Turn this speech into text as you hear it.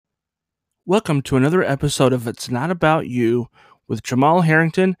Welcome to another episode of It's Not About You with Jamal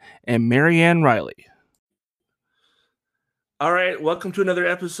Harrington and Marianne Riley. All right, welcome to another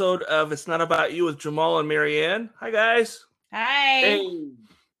episode of It's Not About You with Jamal and Marianne. Hi, guys. Hi. Hey.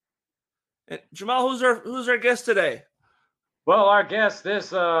 And Jamal, who's our guest today? Well, our guest this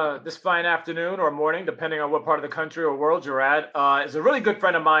fine afternoon or morning, depending on what part of the country or world you're at, is a really good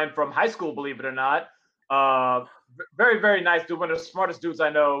friend of mine from high school, believe it or not. Very, very nice dude, one of the smartest dudes I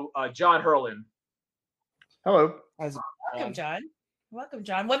know, John Herlin. Hello. Welcome, John. Welcome,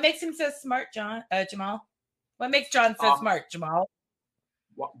 John. What makes him so smart, Jamal? What makes John so smart, Jamal?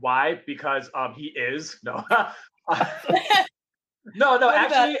 Why? Because he is. No. No,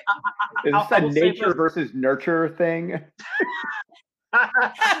 actually. Is this a nature versus nurture thing?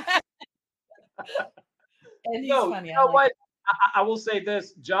 And he's funny. You know what? I will say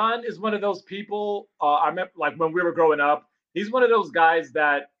this. John is one of those people, I remember, like, when we were growing up, he's one of those guys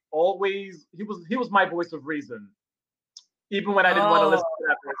that always, he was my voice of reason. Even when I didn't want to listen to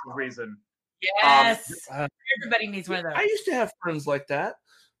that voice of reason. Yes. Everybody needs one of those. I used to have friends like that.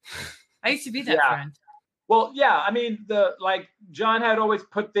 I used to be that friend. Well, yeah, I mean, John had always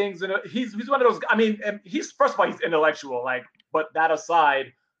put things in. He's one of those. I mean, he's, first of all, he's intellectual. Like, but that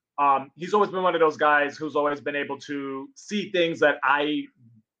aside, he's always been one of those guys who's always been able to see things that I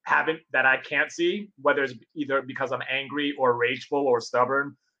can't see, whether it's either because I'm angry or rageful or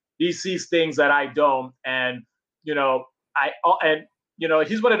stubborn. He sees things that I don't, and he's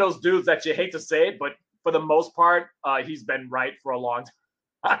one of those dudes that you hate to say it, but for the most part, he's been right for a long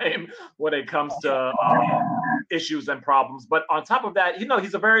time when it comes to issues and problems. But on top of that,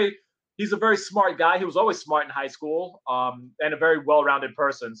 he's a very smart guy. He was always smart in high school, and a very well-rounded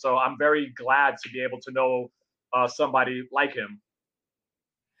person. So I'm very glad to be able to know somebody like him.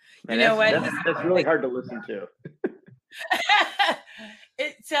 You know what? That's really hard to listen to.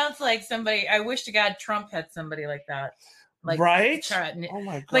 It sounds like somebody. I wish to God Trump had somebody like that. Like, right? Chatting. Oh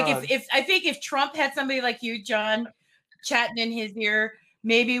my God. Like if I think if Trump had somebody like you, John, chatting in his ear,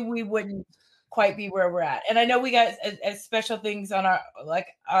 maybe we wouldn't quite be where we're at. And I know we got as special things on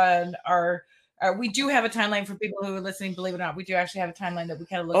our we do have a timeline for people who are listening. Believe it or not, we do actually have a timeline that we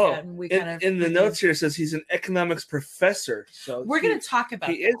kind of look at, and we kind of in the notes here it says he's an economics professor. So we're going to talk about.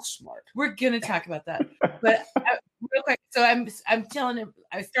 He is smart. We're going to talk about that. But real quick, so I'm telling him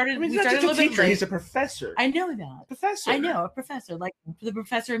we started a little bit late. He's a professor. I know that. Professor. I know, a professor, like the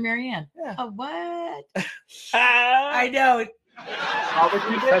professor of Marianne. Yeah. Oh, what? I know. How would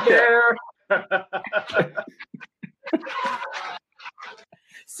you get there?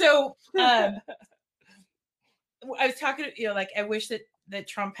 So I was talking, like I wish that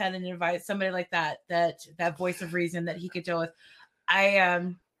Trump had invited somebody like that voice of reason that he could deal with.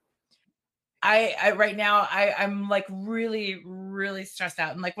 I right now I'm like really, really stressed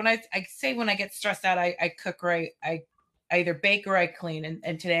out. And like when I get stressed out, I cook, or I either bake or I clean.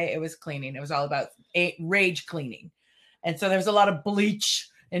 And today it was cleaning. It was all about rage cleaning. And so there's a lot of bleach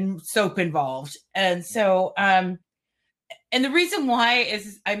and soap involved. And so, and the reason why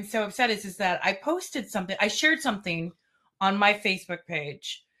I'm so upset is that I shared something on my Facebook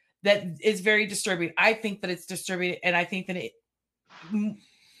page that is very disturbing. I think that it's disturbing. And I think that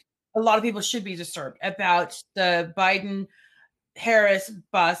a lot of people should be disturbed about the Biden-Harris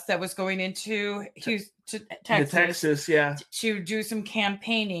bus that was going into Texas, yeah, to do some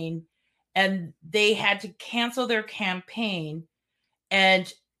campaigning, and they had to cancel their campaign.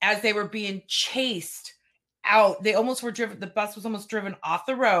 And as they were being chased out, they almost were driven. The bus was almost driven off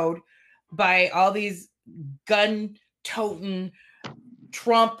the road by all these gun-toting,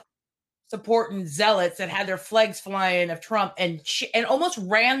 Trump-supporting zealots that had their flags flying of Trump, and almost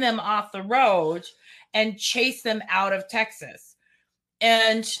ran them off the road and chased them out of Texas,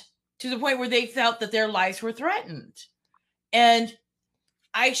 and to the point where they felt that their lives were threatened. And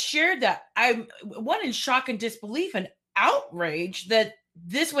I shared that. I'm in shock and disbelief and outrage that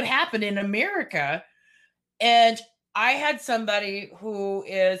this would happen in America. And I had somebody who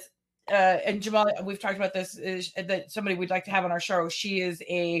is, and Jamal, we've talked about this, is that somebody we'd like to have on our show. She is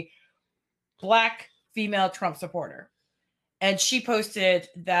a Black female Trump supporter. And she posted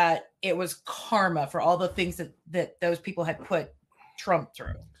that it was karma for all the things that those people had put Trump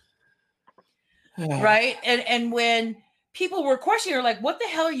through. Right? And when people were questioning her, like, what the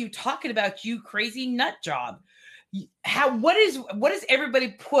hell are you talking about, you crazy nut job? What does everybody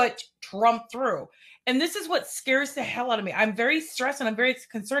put Trump through? And this is what scares the hell out of me. I'm very stressed and I'm very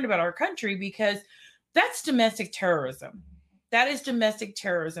concerned about our country, because that's domestic terrorism. That is domestic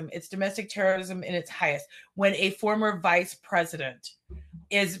terrorism. It's domestic terrorism in its highest. When a former vice president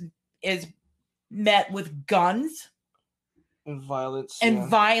is met with guns and violence and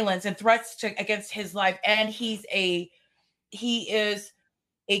violence and threats against his life. And he is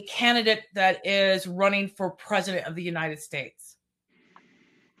a candidate that is running for president of the United States.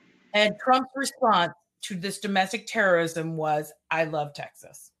 And Trump's response to this domestic terrorism was, "I love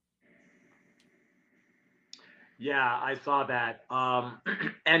Texas." Yeah, I saw that.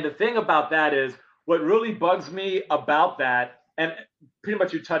 And the thing about that is, what really bugs me about that, and pretty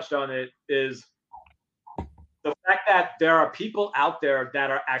much you touched on it, is the fact that there are people out there that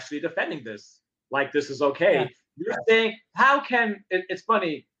are actually defending this. Like, this is okay. Yeah. You're saying, how can, it's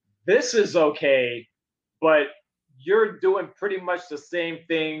funny, this is okay, but you're doing pretty much the same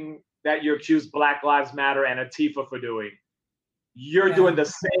thing that you accused Black Lives Matter and Antifa for doing. You're doing the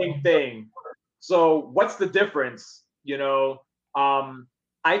same thing. So what's the difference? You know,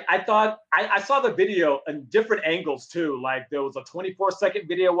 I thought I saw the video in different angles too. Like, there was a 24-second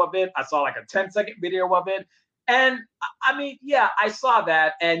video of it. I saw like a 10-second video of it. And I mean, yeah, I saw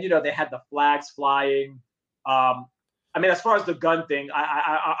that. And, you know, they had the flags flying. I mean, as far as the gun thing,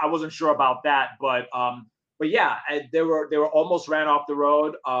 I wasn't sure about that. But yeah, they were almost ran off the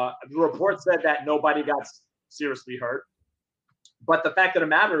road. The report said that nobody got seriously hurt. But the fact of the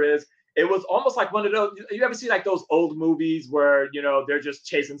matter is, it was almost like one of those, you ever see like those old movies where, you know, they're just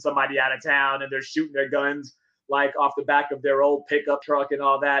chasing somebody out of town and they're shooting their guns like off the back of their old pickup truck and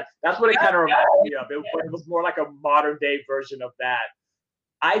all that. That's what it kind of reminded me of. It was more like a modern day version of that.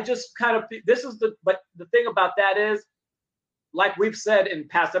 I just kind of, but the thing about that is, like we've said in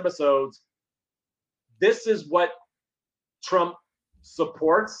past episodes, this is what Trump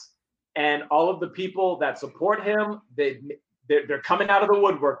supports, and all of the people that support him, they're coming out of the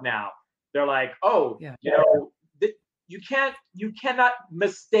woodwork now. They're like, oh, you know, you cannot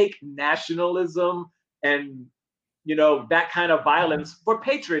mistake nationalism and, you know, that kind of violence for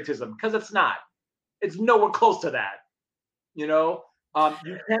patriotism, because it's not. It's nowhere close to that. You know,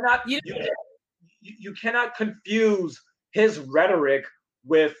 you cannot confuse his rhetoric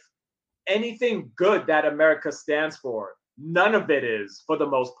with anything good that America stands for. None of it is, for the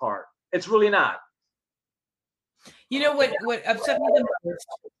most part. It's really not. You know what upset me the most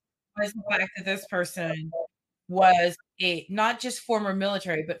was the fact that this person was a not just former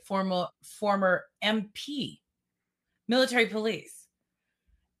military, but former MP, military police.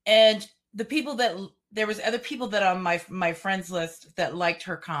 And the people that there was other people that on my friends list that liked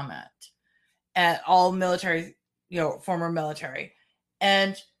her comment at all military, you know, former military.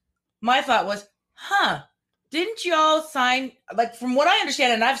 And my thought was, didn't y'all sign, like, from what I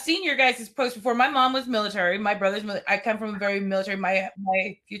understand, and I've seen your guys' posts before, my mom was military, my brother's military, I come from a very military, my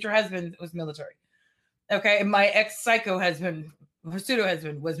future husband was military. Okay, and my ex-psycho husband, her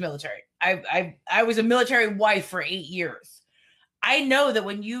pseudo-husband, was military. I was a military wife for 8 years. I know that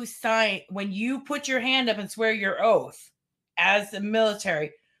when you put your hand up and swear your oath as a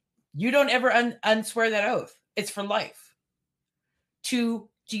military, you don't ever unswear that oath. It's for life. To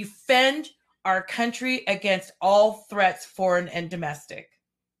defend our country against all threats, foreign and domestic.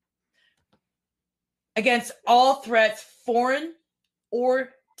 Against all threats, foreign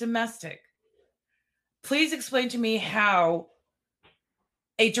or domestic. Please explain to me how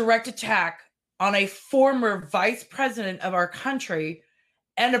a direct attack on a former vice president of our country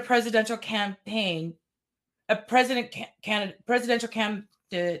and a presidential campaign, presidential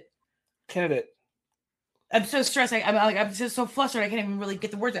candidate. I'm so stressed. I'm just so flustered. I can't even really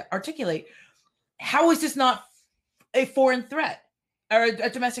get the words to articulate. How is this not a foreign threat or a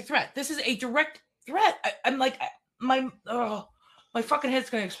domestic threat? This is a direct threat. I'm like, my fucking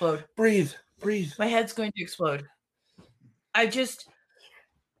head's going to explode. Breathe. My head's going to explode. And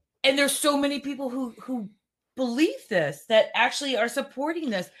there's so many people who believe this, that actually are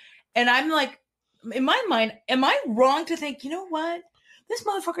supporting this. And I'm like, in my mind, am I wrong to think, you know what? This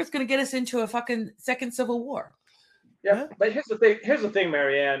motherfucker's going to get us into a fucking second civil war. Yeah, but here's the thing,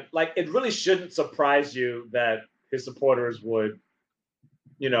 Marianne. Like, it really shouldn't surprise you that his supporters would,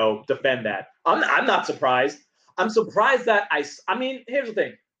 you know, defend that. I'm not surprised. I'm surprised that I mean, here's the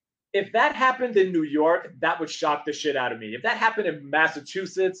thing. If that happened in New York, that would shock the shit out of me. If that happened in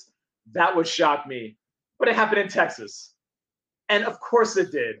Massachusetts, that would shock me. But it happened in Texas. And of course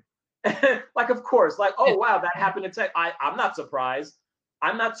it did. Like, of course. Like, oh, wow, that happened in Texas. I'm not surprised.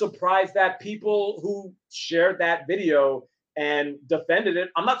 I'm not surprised that people who shared that video and defended it,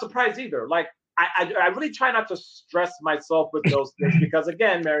 I'm not surprised either. Like, I really try not to stress myself with those things because,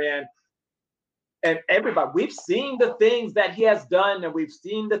 again, Marianne, and everybody, we've seen the things that he has done and we've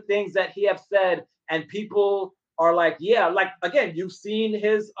seen the things that he has said, and people are like, yeah, like, again, you've seen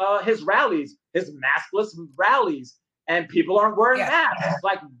his rallies, his maskless rallies, and people aren't wearing masks.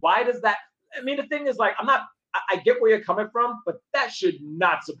 Like, why does that? I mean, the thing is, like, I'm not I get where you're coming from, but that should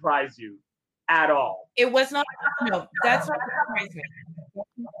not surprise you at all. It was not. No, that's not what surprised me.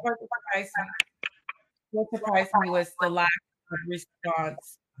 What surprised me was the lack of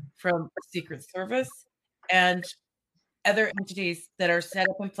response from the Secret Service and other entities that are set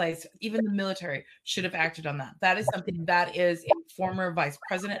up in place. Even the military should have acted on that. That is something that is a former vice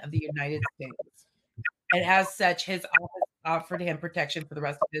president of the United States. And as such, his office offered him protection for the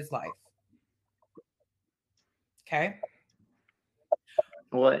rest of his life. Okay.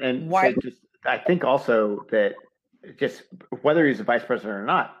 Well, and why? So I think also that just whether he's a vice president or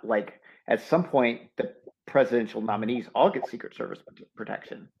not, like at some point, the presidential nominees all get Secret Service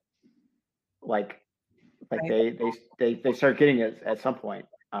protection. Like right. they start getting it at some point.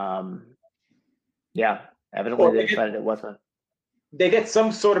 Yeah, evidently they decided it wasn't. They get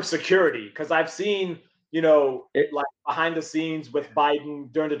some sort of security because I've seen, like behind the scenes with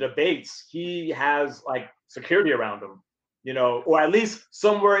Biden during the debates, he has like security around him, or at least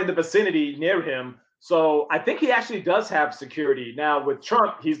somewhere in the vicinity near him. So I think he actually does have security. Now with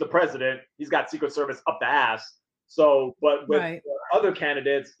Trump, he's the president. He's got Secret Service up the ass. So, but with right. other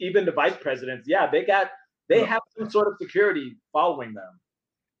candidates, even the vice presidents, yeah, they have some sort of security following them.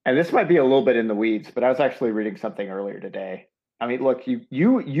 And this might be a little bit in the weeds, but I was actually reading something earlier today. I mean, look,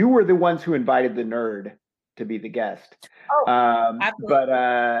 you were the ones who invited the nerd to be the guest. Oh, but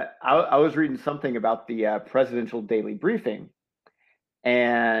I was reading something about the presidential daily briefing,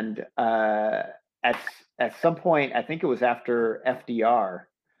 and at some point, I think it was after FDR,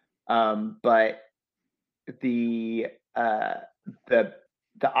 but the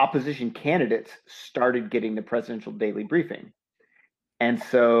opposition candidates started getting the presidential daily briefing, and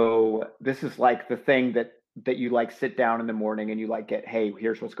so this is like the thing that you like sit down in the morning and you like get, hey,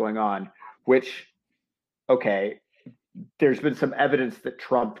 here's what's going on, which, okay, there's been some evidence that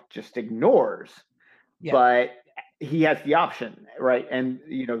Trump just ignores, but he has the option, right? And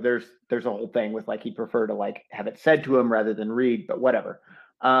there's a whole thing with like he'd prefer to like have it said to him rather than read, but whatever.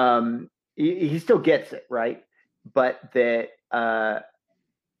 He still gets it, right? But that Biden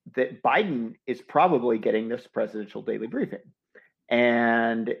is probably getting this presidential daily briefing,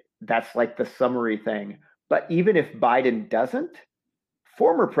 and that's like the summary thing. But even if Biden doesn't,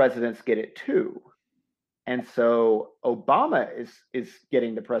 former presidents get it too. And so Obama is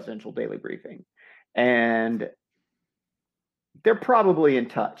getting the presidential daily briefing, and they're probably in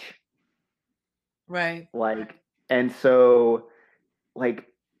touch. Right. Like, and so like,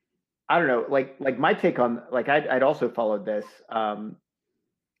 I don't know, like my take on, like, I'd also followed this.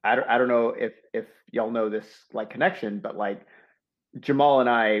 I don't know if y'all know this like connection, but like Jamal and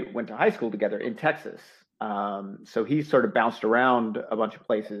I went to high school together in Texas. So he sort of bounced around a bunch of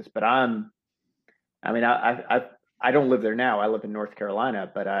places, but I don't live there now. I live in North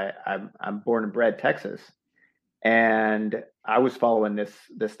Carolina, but I'm born and bred Texas, and I was following this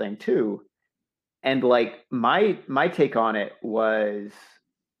thing too. And like my take on it was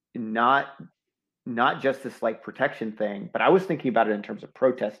not just this like protection thing, but I was thinking about it in terms of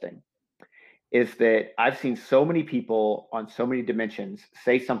protesting. Is that I've seen so many people on so many dimensions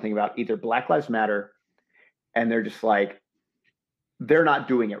say something about either Black Lives Matter, and they're just like, they're not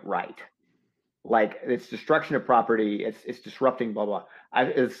doing it right. Like it's destruction of property, it's disrupting, blah, blah.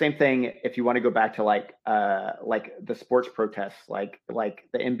 It's the same thing if you want to go back to like the sports protests, like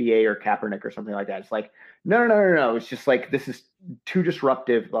the NBA or Kaepernick or something like that. It's like, no. It's just like, this is too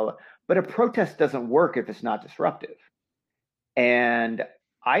disruptive, blah, blah. But a protest doesn't work if it's not disruptive. And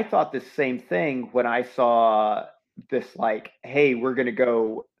I thought the same thing when I saw this, like, hey, we're gonna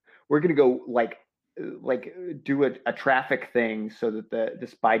go like do a traffic thing so that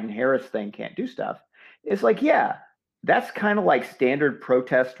this Biden-Harris thing can't do stuff. It's like, yeah, that's kind of like standard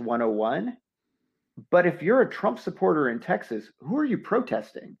protest 101. But if you're a Trump supporter in Texas, who are you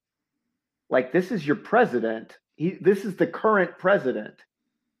protesting? Like, this is your president. This is the current president.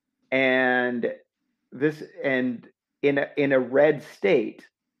 And in a red state,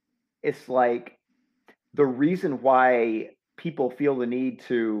 it's like the reason why people feel the need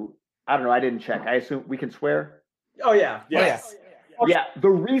to, I don't know, I didn't check. I assume we can swear? Oh, yeah. Yes. Yeah. The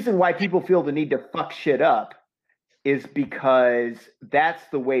reason why people feel the need to fuck shit up is because that's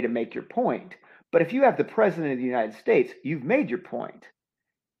the way to make your point. But if you have the president of the United States, you've made your point.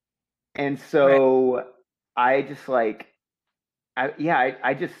 And so I just like,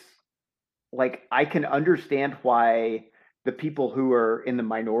 I just like, I can understand why the people who are in the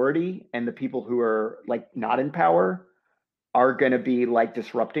minority and the people who are like not in power are going to be like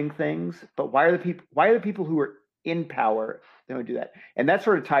disrupting things. But why are the people who are in power don't do that? And that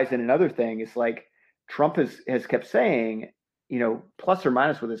sort of ties in another thing. Is like Trump has kept saying, plus or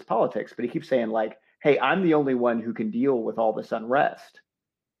minus with his politics, but he keeps saying like, hey, I'm the only one who can deal with all this unrest,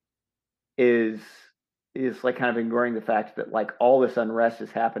 is like kind of ignoring the fact that like all this unrest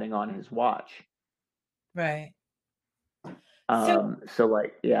is happening on his watch. Right. So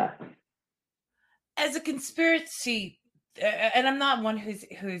like, yeah. As a conspiracy, and I'm not one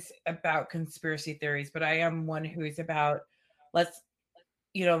who's about conspiracy theories, but I am one who's about, let's,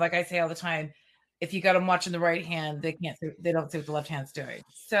 like I say all the time, if you got them watching the right hand, they don't see what the left hand's doing.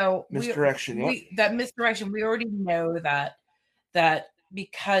 So misdirection. That misdirection, we already know that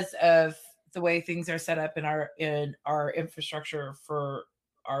because of the way things are set up in our infrastructure for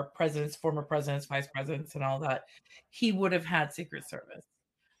our presidents, former presidents, vice presidents, and all that, he would have had Secret Service.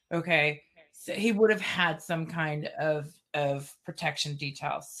 Okay. So he would have had some kind of protection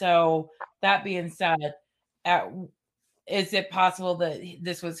detail. So that being said, is it possible that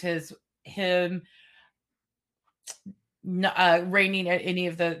this was him reining any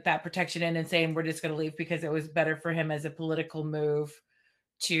of that protection in and saying we're just going to leave because it was better for him as a political move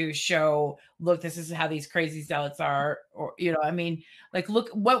to show, look, this is how these crazy zealots are, or I mean, like, look,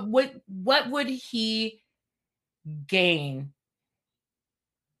 what would he gain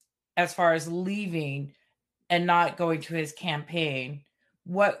as far as leaving and not going to his campaign?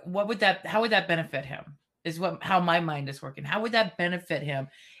 How would that benefit him? Is how my mind is working. How would that benefit him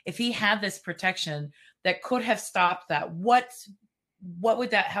if he had this protection that could have stopped that? How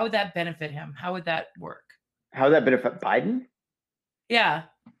would that benefit him? How would that work? How would that benefit Biden? Yeah.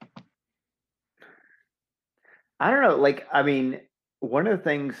 I don't know. Like, I mean, one of the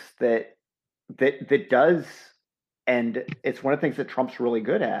things that does, and it's one of the things that Trump's really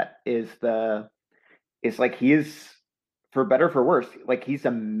good at, is like he is, for better or for worse, like he's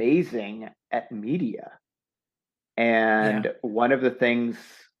amazing at media. And one of the things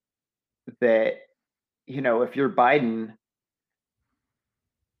that, if you're Biden,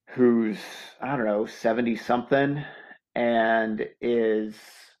 who's, I don't know, 70 something, and is,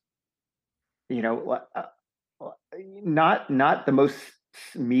 not the most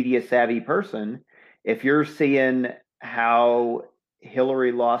media savvy person, if you're seeing how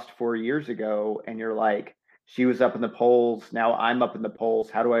Hillary lost 4 years ago and you're like, she was up in the polls, now I'm up in the polls,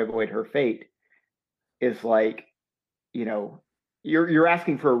 how do I avoid her fate? Is like, you're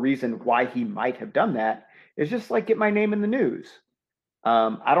asking for a reason why he might have done that. It's just like, get my name in the news.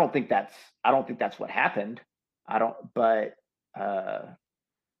 I don't think that's what happened. But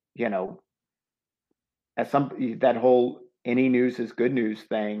as that whole any news is good news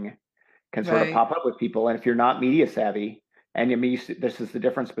thing can sort of pop up with people. And if you're not media savvy, and I mean, this is the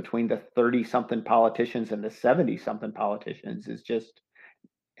difference between the 30 something politicians and the 70 something politicians, is just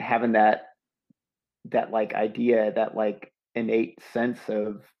having that like idea, that like innate sense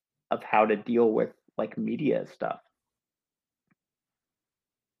of how to deal with like media stuff.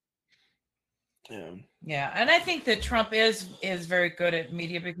 Yeah, and I think that Trump is very good at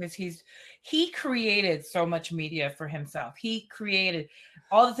media because he created so much media for himself. He created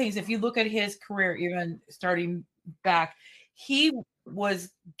all the things. If you look at his career, even starting back, he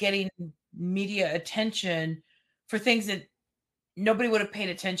was getting media attention for things that nobody would have paid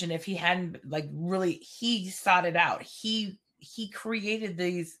attention if he hadn't, like, really, he sought it out. He created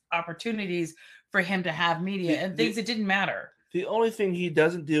these opportunities for him to have media and things that didn't matter. The only thing he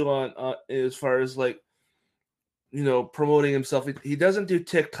doesn't do on as far as like, promoting himself, he doesn't do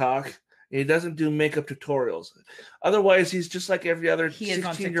TikTok, and he doesn't do makeup tutorials. Otherwise, he's just like every other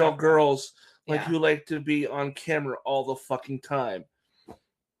 16-year-old girls who like to be on camera all the fucking time.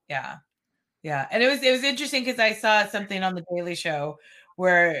 Yeah. Yeah. And it was interesting because I saw something on the Daily Show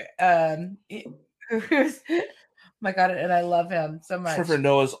where my God, and I love him so much. Trevor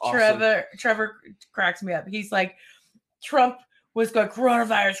Noah's awesome. Trevor cracks me up. He's like, Trump was going,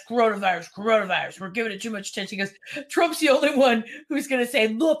 coronavirus. We're giving it too much attention. He goes, Trump's the only one who's going to say,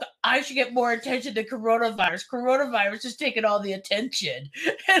 look, I should get more attention than coronavirus. Coronavirus is taking all the attention.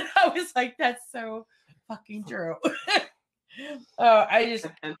 And I was like, that's so fucking true. And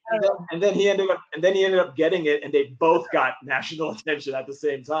then he ended up getting it, and they both got national attention at the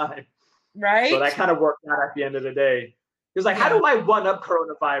same time. Right. So that kind of worked out at the end of the day. He was like, how do I one up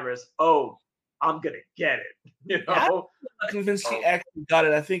coronavirus? Oh, I'm gonna get it. I'm convinced he actually got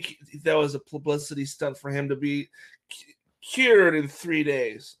it. I think that was a publicity stunt for him to be cured in 3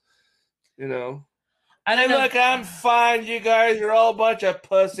 days. I'm fine. You guys are all a bunch of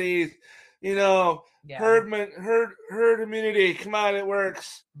pussies. Herd immunity. Come on, it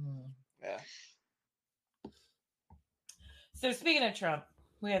works. Yeah. So speaking of Trump,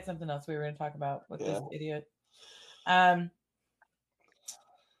 we had something else we were going to talk about with this idiot.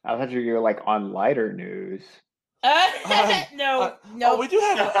 I thought you were like on lighter news. No. Oh, we do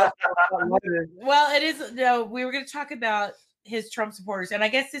have. Well, it is. No, we were going to talk about his Trump supporters, and I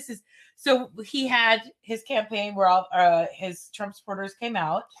guess this is. So he had his campaign where all his Trump supporters came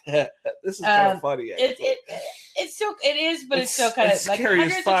out. This is kind of funny. It's still it is, but it's still kind of like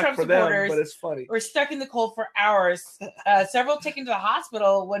hundreds of Trump supporters. But it's funny. Were stuck in the cold for hours. Several taken to the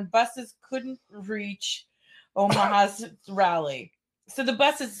hospital when buses couldn't reach Omaha's rally. So the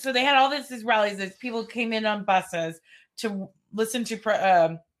buses, so they had all these rallies. As people came in on buses to listen to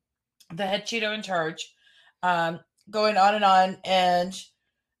the head Cheeto in charge, going on, and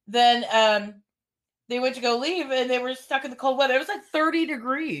then they went to go leave, and they were stuck in the cold weather. It was like 30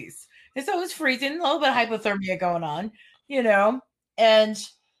 degrees, and so it was freezing. A little bit of hypothermia going on, and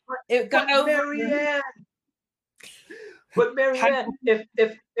it got over. But Marianne,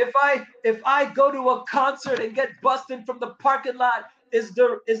 if I go to a concert and get busted from the parking lot, is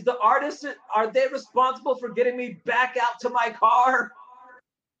the artist, are they responsible for getting me back out to my car?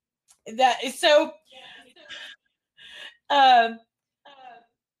 That is so.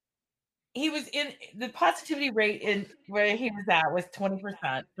 He was in the positivity rate in where he was at was 20%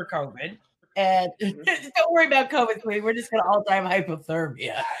 for COVID. And don't worry about COVID, Queen. We're just going to all-time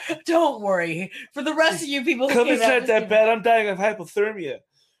hypothermia. Don't worry. For the rest of you people who COVID's not that bad. I'm dying of hypothermia.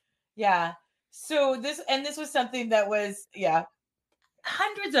 Yeah. So this was something that was,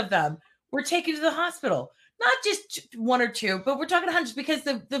 hundreds of them were taken to the hospital. Not just one or two, but we're talking hundreds because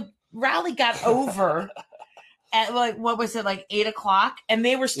the rally got over at what was it, 8:00? And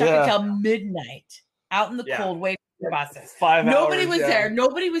they were stuck until midnight out in the cold waiting. Buses. 5 hours. Nobody was there.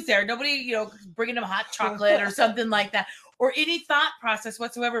 Nobody was there. Nobody, bringing them hot chocolate or something like that, or any thought process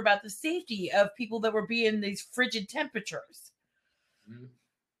whatsoever about the safety of people that were being these frigid temperatures.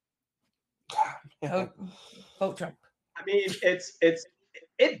 Vote Trump. I mean,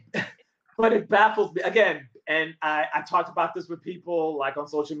 but it baffles me again. And I talked about this with people like on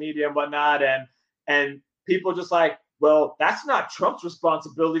social media and whatnot, and people just like, well, that's not Trump's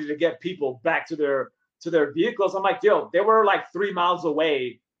responsibility to get people back to their vehicles. I'm like, yo, they were like 3 miles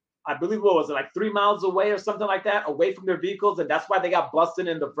away. I believe, what was it, like 3 miles away or something like that, away from their vehicles. And that's why they got busted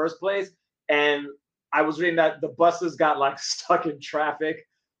in the first place. And I was reading that the buses got like stuck in traffic.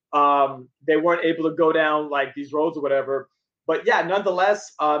 They weren't able to go down like these roads or whatever. But yeah,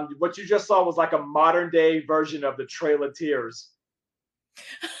 nonetheless, what you just saw was like a modern day version of the Trail of Tears.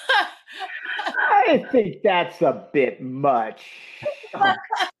 I think that's a bit much.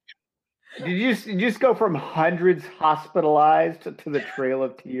 Did you just go from hundreds hospitalized to the Trail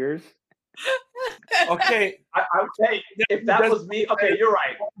of Tears? Okay. I would say if that was me, okay, you're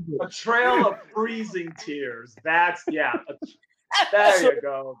right. A trail of freezing tears. There you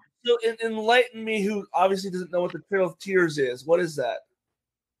go. So enlighten me, who obviously doesn't know what the Trail of Tears is. What is that?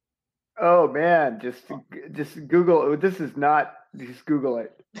 Oh man, just Google. This is not. Just Google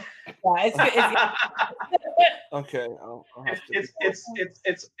it. Okay.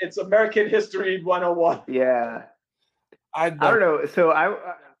 It's American History 101. Yeah. I don't know. So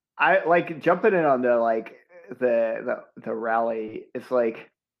I like jumping in on the rally. It's like,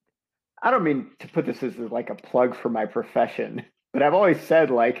 I don't mean to put this as like a plug for my profession, but I've always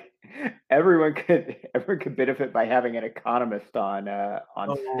said like everyone could benefit by having an economist on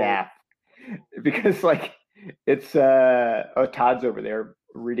staff, because like it's Todd's over there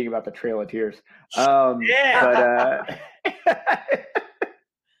reading about the Trail of Tears. But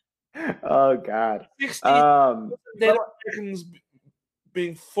oh God. Americans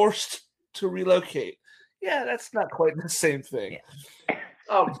being forced to relocate. Yeah, that's not quite the same thing.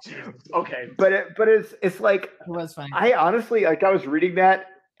 Oh, okay. But it's like, it was funny. I honestly, like, I was reading that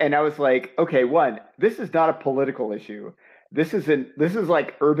and I was like, okay, one, this is not a political issue. This is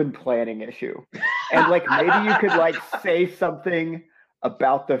like urban planning issue. And like maybe you could like say something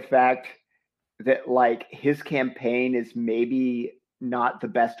about the fact that like his campaign is maybe not the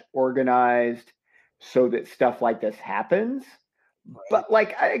best organized so that stuff like this happens. Right. But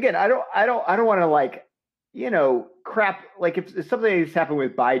like, again, I don't want to like, crap. Like if something has happened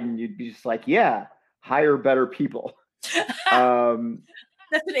with Biden, you'd be just like, yeah, hire better people.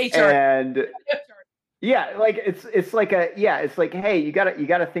 That's an HR. And yeah, like it's like hey, you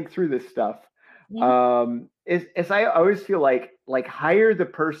gotta think through this stuff. Mm-hmm. I always feel like hire the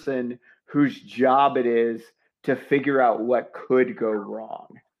person whose job it is to figure out what could go wrong.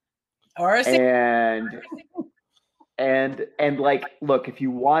 And like, look, if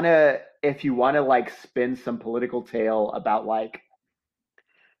you wanna like spin some political tale about like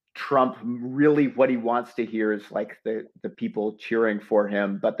Trump, really what he wants to hear is like the people cheering for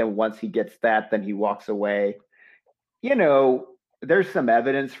him, but then once he gets that, then he walks away. there's some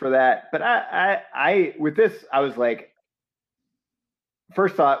evidence for that, but I with this, I was like,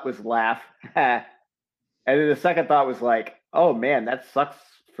 first thought was laugh, and then the second thought was like, oh man, that sucks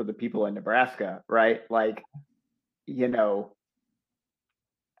for the people in Nebraska, right? Like, you know,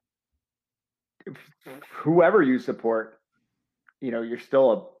 whoever you support, you know, you're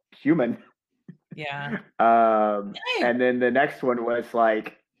still a human. Yeah. And then the next one was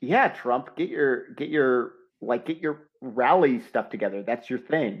like, yeah, Trump, get your rally stuff together. That's your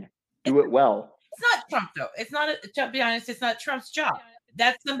thing. Do it well. It's not Trump though. It's not. To be honest, it's not Trump's job.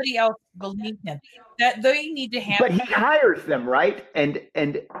 That's somebody else beneath him. That they need to handle. But he hires them, right? And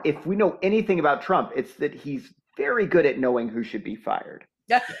if we know anything about Trump, it's that he's very good at knowing who should be fired.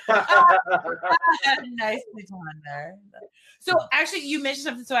 Nicely done there. So actually, you mentioned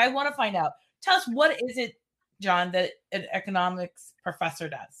something. So I want to find out. Tell us, what is it, John, that an economics professor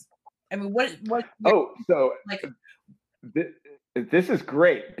does? I mean, what? Oh, so like, this is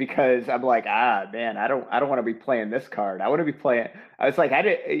great because I'm like, man, I don't want to be playing this card. I want to be playing. I was like,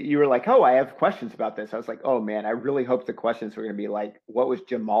 you were like, oh, I have questions about this. I was like, oh man, I really hope the questions were going to be like, what was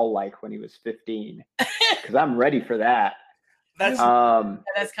Jamal like when he was 15? Because I'm ready for that. That's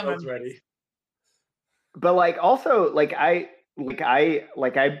coming. Ready. But like, also, like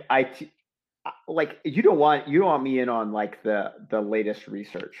you don't want me in on like the latest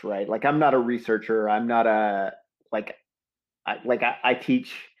research, right? Like, I'm not a researcher. I'm not a I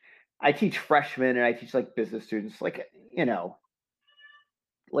teach freshmen and I teach like business students, like, you know,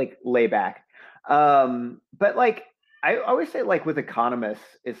 like lay back. But like, I always say, like with economists,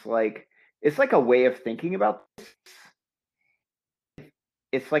 it's like a way of thinking about this.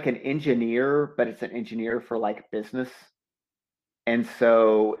 It's like an engineer, but it's an engineer for like business. And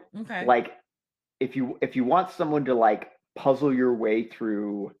so like, if you want someone to like puzzle your way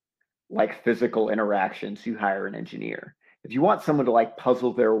through like physical interactions, you hire an engineer. If you want someone to like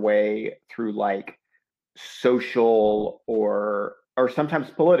puzzle their way through like social or sometimes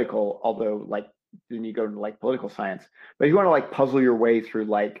political, although like then you go to like political science, but if you want to like puzzle your way through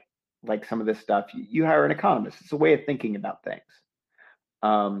like some of this stuff, you hire an economist. It's a way of thinking about things.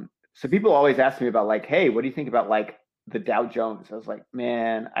 So people always ask me about like, hey, what do you think about like the Dow Jones? I was like,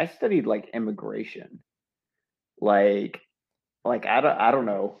 man, I studied like immigration. Like I don't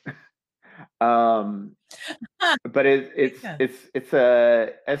know. But it's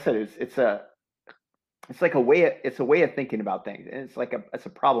like a way of thinking about things, and it's a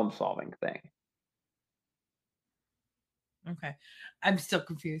problem solving thing. Okay, I'm still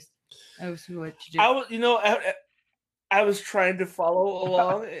confused. I was what you do. I was trying to follow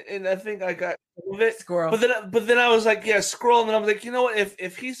along, and I think I got some of it. Squirrel. But then I was like, yeah, squirrel. And then I was like, you know what?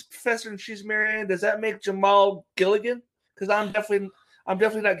 If he's Professor and she's Marianne, does that make Jamal Gilligan? Because I'm definitely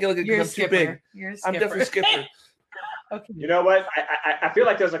not Gilligan because I'm too big. I'm definitely Skipper. Okay. You know what? I feel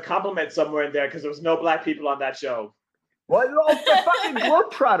like there's a compliment somewhere in there because there was no black people on that show. Well, the fucking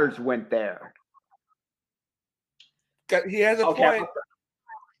Globetrotters went there. He has a point.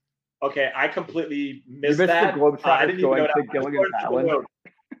 Okay, I completely missed that. The Globetrotters I didn't even know to Gilligan's Island.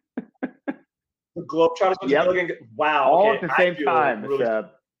 The Globetrotters went to Gilligan. Wow. All at the same time. Really... It's a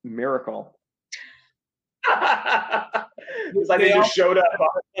miracle. It's like they just showed up.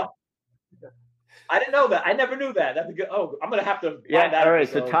 I didn't know that. I never knew that. That's a good. Oh, I'm gonna have to find that. All right.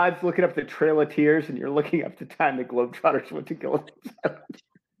 So Todd's looking up the Trail of Tears, and you're looking up the time the Globetrotters went to Gilligan's Island.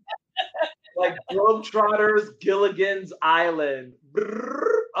 Like Globetrotters, Gilligan's Island. Brrr.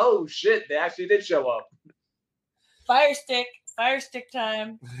 Oh shit! They actually did show up. Fire stick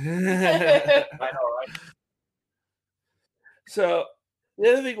time. I know, right? So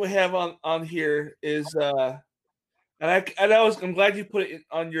the other thing we have on here is, I'm glad you put it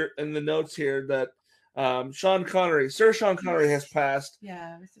in the notes here that Sir Sean Connery has passed.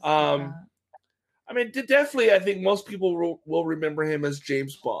 Yeah. I mean, definitely, I think most people will remember him as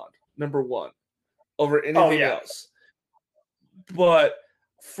James Bond, #1, over anything else. But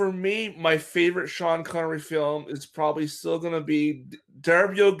for me, my favorite Sean Connery film is probably still going to be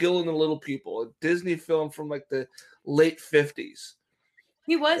Darby O'Gill and the Little People, a Disney film from like the late 50s.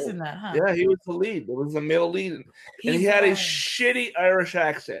 He was in that, huh? Yeah, he was the lead. It was the male lead. And he had a shitty Irish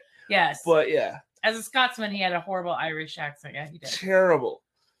accent. Yes. But yeah. As a Scotsman, he had a horrible Irish accent. Yeah, he did. Terrible.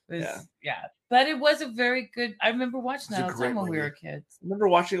 Yeah. But it was a very good. I remember watching that all the time when we were kids. I remember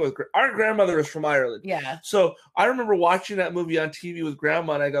watching it with our grandmother is from Ireland. Yeah. So I remember watching that movie on TV with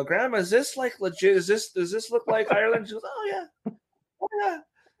Grandma, and I go, Grandma, is this like legit? Does this look like Ireland? She goes, oh yeah.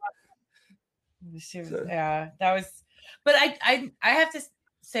 Yeah, that was. But I have to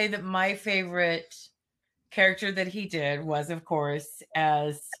say that my favorite character that he did was, of course,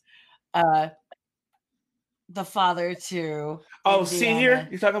 as the father to Oh, Indiana. Senior?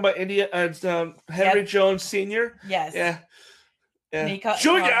 You're talking about Henry Jones Senior? Yes. Yeah.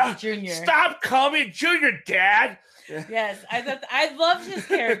 Junior. Stop calling me Junior, Dad. Yeah. Yes, I loved his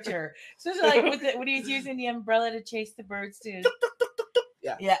character, especially like when he was using the umbrella to chase the birds too.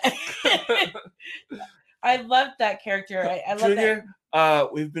 Yeah. I loved that character. I love Junior,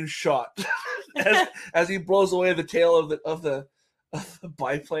 we've been shot as he blows away the tail of the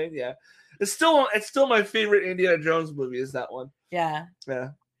biplane. Yeah, it's still my favorite Indiana Jones movie. Is that one? Yeah.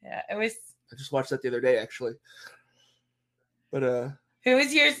 It was. I just watched that the other day, actually. But who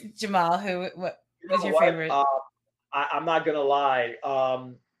was yours, Jamal? What was your favorite? I'm not gonna lie.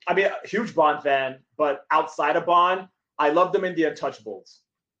 I mean, a huge Bond fan, but outside of Bond, I love them in The Untouchables.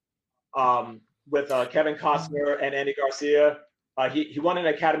 With Kevin Costner and Andy Garcia. He won an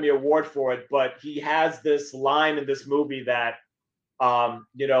Academy Award for it, but he has this line in this movie that,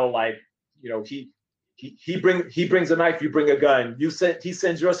 he brings a knife, you bring a gun. He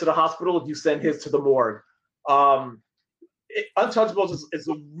sends yours to the hospital, you send his to the morgue. Untouchables is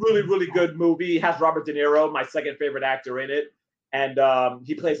a really, really good movie. It has Robert De Niro, my second favorite actor in it. And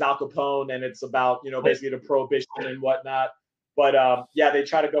he plays Al Capone, and it's about, basically the prohibition and whatnot. But they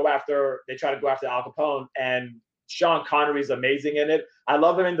try to go after Al Capone, and Sean Connery's amazing in it. I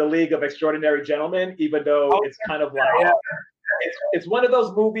love him in The League of Extraordinary Gentlemen, even though it's kind of like it's one of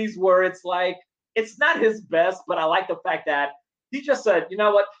those movies where it's like it's not his best, but I like the fact that he just said, you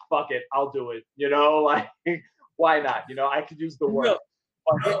know what, fuck it, I'll do it. Like why not? I could use the word.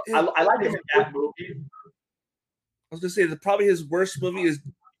 I like him in that movie. I was gonna say that probably his worst movie is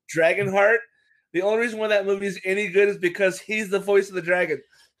Dragonheart. The only reason why that movie is any good is because he's the voice of the dragon.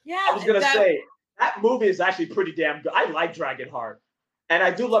 Yeah, I was gonna say that movie is actually pretty damn good. I like Dragonheart, and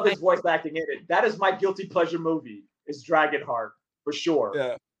I do love his voice acting in it. That is my guilty pleasure movie. Is Dragonheart for sure.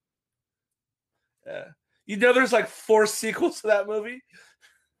 Yeah. There's like 4 sequels to that movie.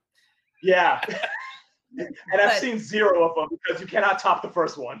 Yeah, and I've seen 0 of them because you cannot top the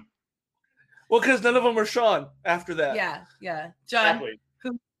first one. Well, because none of them were Sean after that. Yeah. John. Exactly.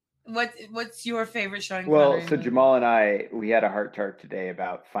 What's your favorite Sean Connery? Well, so Jamal and I, we had a heart talk today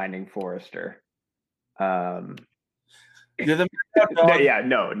about Finding Forrester. You're the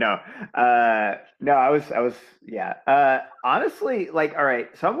no. I was honestly, like, all right.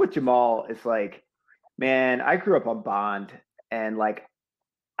 So I'm with Jamal. It's like, man, I grew up on Bond, and like,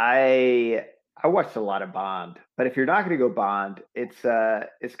 I watched a lot of Bond. But if you're not going to go Bond, it's got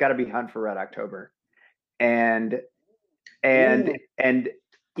to be Hunt for Red October, and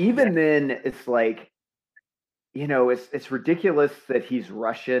even then, it's like, it's ridiculous that he's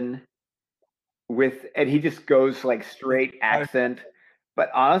Russian and he just goes like straight accent. But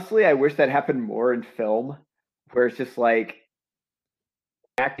honestly, I wish that happened more in film, where it's just like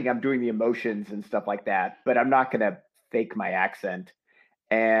acting, I'm doing the emotions and stuff like that, but I'm not going to fake my accent.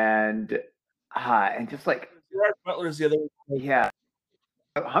 And just like, Butler's the other one. Yeah.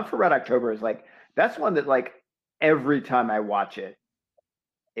 Hunt for Red October is like, that's one that like every time I watch it,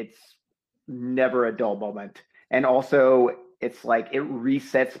 it's never a dull moment. And also it's like it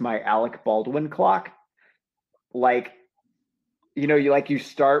resets my Alec Baldwin clock. Like, you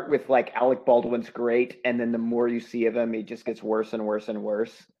start with like Alec Baldwin's great, and then the more you see of him, he just gets worse and worse and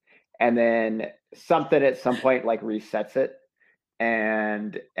worse. And then something at some point like resets it.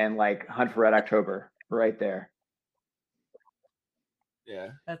 And like Hunt for Red October right there. Yeah.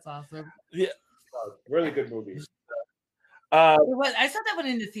 That's awesome. Yeah. Really good movie. I saw that one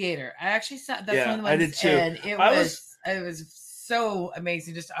in the theater. I actually saw one of the ones, I did too. And it was so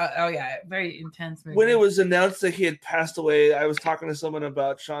amazing. Just very intense movie. When it was announced that he had passed away, I was talking to someone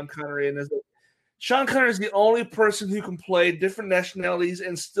about Sean Connery, and Sean Connery is the only person who can play different nationalities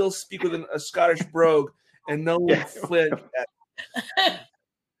and still speak with a Scottish brogue, and no one flinch.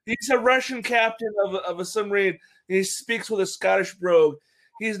 He's a Russian captain of a submarine, and he speaks with a Scottish brogue.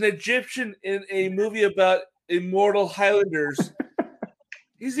 He's an Egyptian in a movie about immortal Highlanders.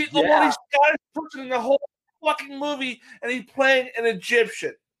 He's the only Scottish person in the whole fucking movie, and he's playing an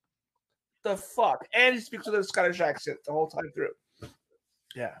Egyptian. The fuck? And he speaks with a Scottish accent the whole time through.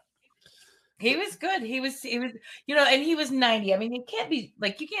 Yeah. He was good. He was, and he was 90. I mean, you can't be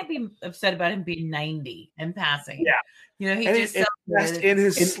upset about him being 90 and passing. Yeah. He just in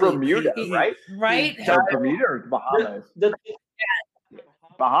Bermuda, right? Right. Bermuda or Bahamas?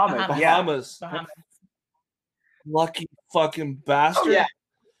 Bahamas. Lucky fucking bastard. Oh,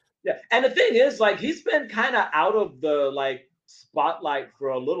 yeah. And the thing is, like, he's been kind of out of the like spotlight for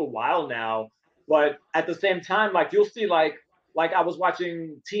a little while now. But at the same time, like, you'll see, like I was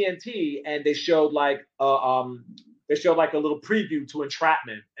watching TNT, and they showed like they showed like a little preview to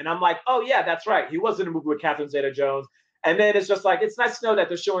Entrapment. And I'm like, oh yeah, that's right. He was in a movie with Catherine Zeta-Jones. And then it's just like, it's nice to know that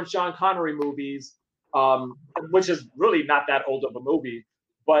they're showing Sean Connery movies, which is really not that old of a movie.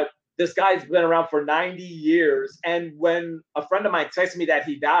 But this guy's been around for 90 years. And when a friend of mine texted me that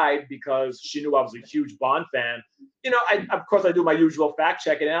he died because she knew I was a huge Bond fan, of course I do my usual fact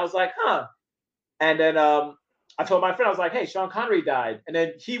checking, and I was like, huh. And then I told my friend, I was like, hey, Sean Connery died. And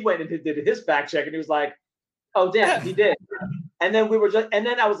then he went and did his fact check, and he was like, oh, damn, he did. And then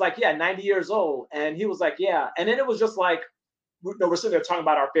I was like, yeah, 90 years old. And he was like, yeah. And then it was just like, we're sitting there talking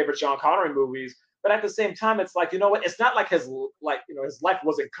about our favorite Sean Connery movies. But at the same time, it's like, you know what? It's not like his life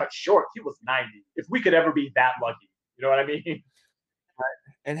wasn't cut short. He was 90. If we could ever be that lucky, you know what I mean?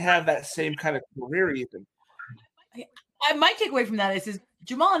 And have that same kind of career even. My takeaway from that is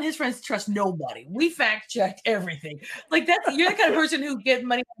Jamal and his friends trust nobody. We fact checked everything. Like you're the kind of person who get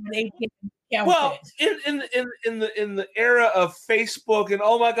money from an ATM. Well, in the era of Facebook and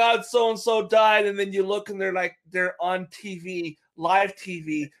oh my God, so and so died, and then you look and they're on TV, live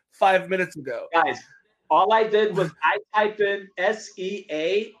TV 5 minutes ago. Guys, all I did was I typed in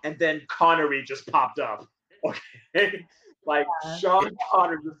SEA and then Connery just popped up. Okay, like Sean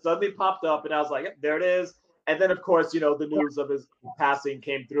Connery just suddenly popped up, and I was like, yep, there it is. And then of course, the news of his passing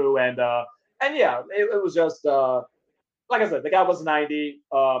came through, and yeah, it was just like I said, the guy was 90.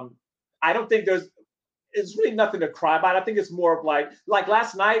 I don't think it's really nothing to cry about. I think it's more of like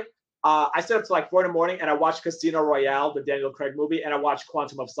last night, I stayed up to like 4 a.m. and I watched Casino Royale, the Daniel Craig movie, and I watched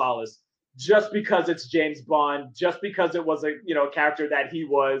Quantum of Solace just because it's James Bond, just because it was a character that he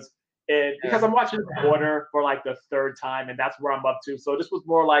was in, because I'm watching the order for like the 3rd time, and that's where I'm up to. So this was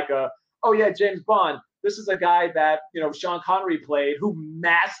more like oh yeah, James Bond. This is a guy that Sean Connery played, who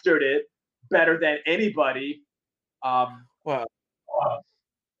mastered it better than anybody. Wow.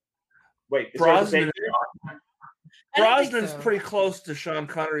 Wait, Brosnan's pretty close to Sean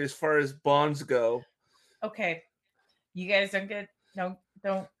Connery as far as Bonds go. Okay, you guys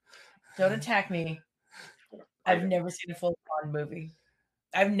don't attack me. I've never seen a full Bond movie.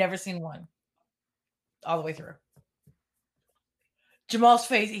 I've never seen one all the way through. Jamal's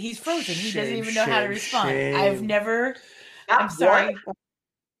face, he's frozen. He doesn't even know how to respond. I've never. I'm sorry. What?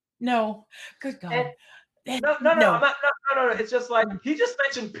 No, good God. No. It's just like he just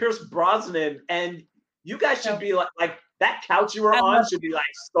mentioned Pierce Brosnan, and you guys should be like that couch you were on should be like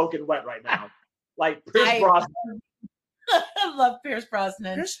soaking wet right now. Like Pierce Brosnan. I love Pierce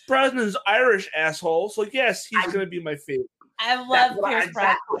Brosnan. Pierce Brosnan's Irish asshole, so yes, he's going to be my favorite. I love Pierce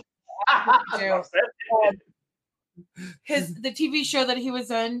Brosnan. The TV show that he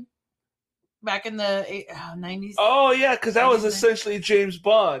was on back in the 90s. Oh yeah, because that was essentially James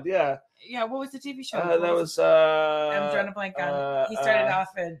Bond. Yeah. Yeah, what was the TV show? That was. I'm trying to blank on. He started off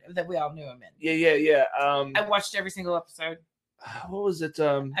in that we all knew him in. Yeah. I watched every single episode. What was it?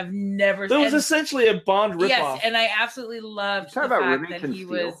 I've never. It was essentially a Bond ripoff. Yes, and I absolutely loved the fact that he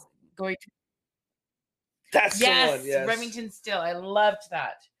was going to. That's the one. Yes, Remington Steele. I loved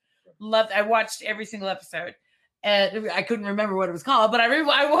that. I watched every single episode, and I couldn't remember what it was called, but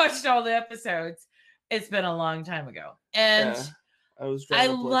I watched all the episodes. It's been a long time ago, and. Yeah. I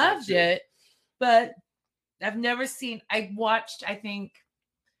loved it, but I've never seen. I watched, I think,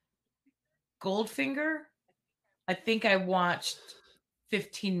 Goldfinger. I think I watched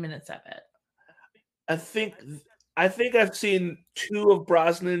 15 minutes of it. I think I've seen 2 of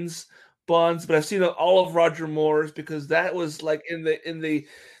Brosnan's Bonds, but I've seen all of Roger Moore's because that was like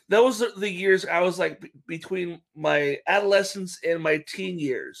those are the years I was like between my adolescence and my teen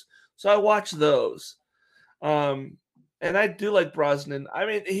years. So I watched those. And I do like Brosnan. I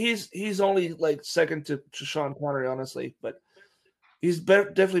mean, he's only like second to Sean Connery, honestly, but he's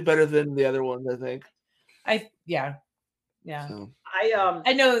definitely better than the other ones, I think. Yeah. So.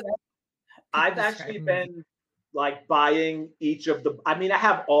 I know that I've actually been like buying each of the. I mean, I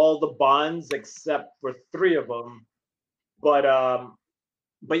have all the Bonds except for 3 of them, but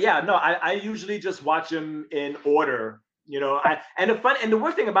yeah, no, I usually just watch them in order, and the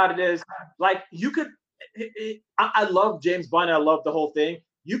weird thing about it is like you could. I love James Bond. I love the whole thing.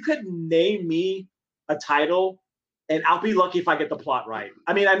 You could name me a title, and I'll be lucky if I get the plot right.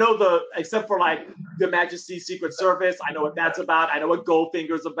 I mean, I know except for like the Majesty's Secret Service, I know what that's about. I know what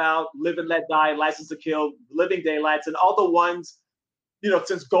Goldfinger's about. Live and Let Die, License to Kill, Living Daylights, and all the ones,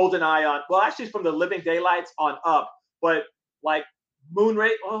 since GoldenEye on. Well, actually, from the Living Daylights on up. But like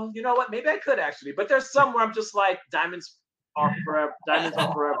Moonraker. Well, you know what? Maybe I could actually. But there's some where I'm just like, Diamonds Are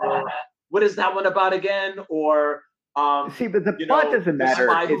Forever. What is that one about again? Or see, but the plot doesn't matter.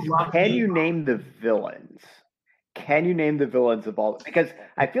 Can you name the villains? Can you name the villains of all? Because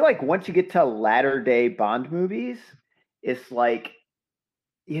I feel like once you get to latter day Bond movies, is like,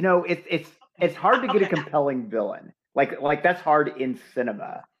 you know, it's hard to get a compelling villain. Like that's hard in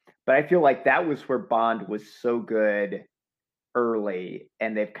cinema. But I feel like that was where Bond was so good early,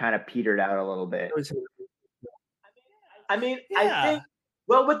 and they've kind of petered out a little bit. I mean, I think,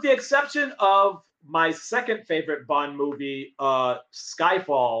 well, with the exception of my second favorite Bond movie,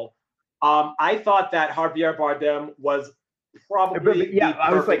 Skyfall, I thought that Javier Bardem was probably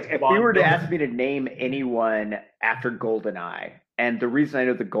I was like, if you were to ask me to name anyone after GoldenEye, and the reason I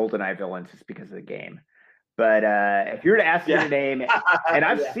know the GoldenEye villains is because of the game. But if you were to ask me to name, and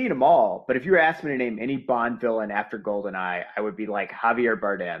I've seen them all, but if you were to ask me to name any Bond villain after GoldenEye, I would be like Javier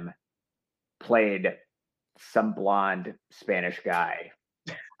Bardem played some blonde Spanish guy.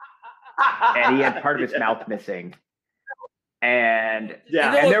 And he had part of his mouth missing. And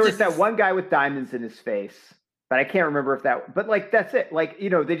there was that one guy with diamonds in his face. But I can't remember if that, but like, that's it. Like, you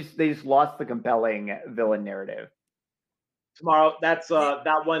know, they just lost the compelling villain narrative. Tomorrow, that's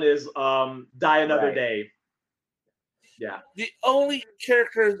that one is Die Another Day. Yeah. The only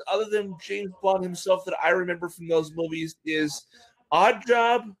characters other than James Bond himself that I remember from those movies is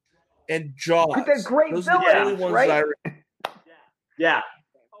Oddjob and Jaws. They're great those villains, are the only ones right? I remember. Yeah.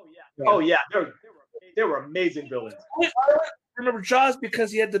 Oh yeah. They were amazing villains. I remember Jaws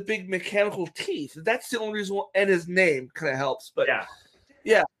because he had the big mechanical teeth. That's the only reason, and his name kind of helps. But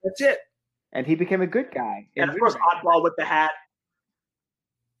yeah, that's it. And he became a good guy. And of course, Oddball with the hat.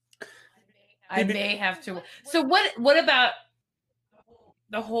 I may have to. So what about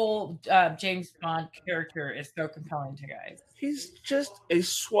the whole James Bond character is so compelling to guys? He's just a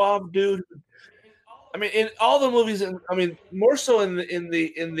suave dude. I mean, in all the movies, I mean, more so in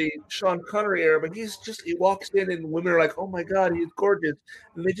the Sean Connery era, but he walks in and women are like, "Oh my God, he's gorgeous,"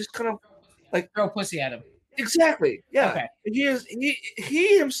 and they just kind of like throw pussy at him. Exactly. Yeah. Okay.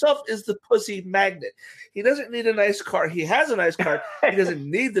 He himself is the pussy magnet. He doesn't need a nice car. He has a nice car. He doesn't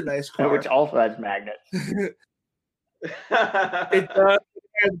need the nice car, which also has magnets. It does.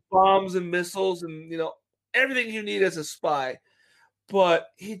 It has bombs and missiles and everything you need as a spy. But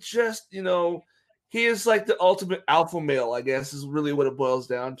he just he is like the ultimate alpha male, I guess, is really what it boils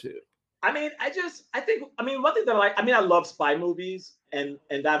down to. I mean, one thing that I love spy movies and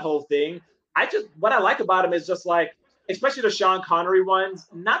that whole thing. What I like about him is just like, especially the Sean Connery ones,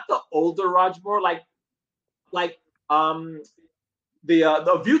 not the older Roger Moore, like the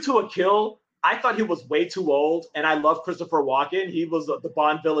View to a Kill. I thought he was way too old, and I love Christopher Walken. He was the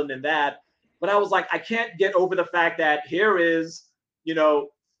Bond villain in that. But I was like, I can't get over the fact that here is,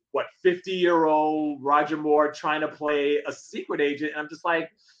 50-year-old Roger Moore trying to play a secret agent. And I'm just like,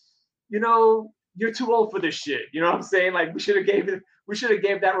 you're too old for this shit. You know what I'm saying? Like, we should have gave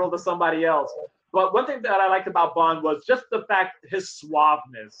that role to somebody else. But one thing that I liked about Bond was just the fact, his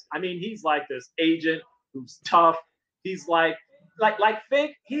suaveness. I mean, he's like this agent who's tough. He's like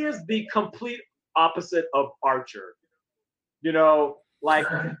think he is the complete opposite of Archer. Like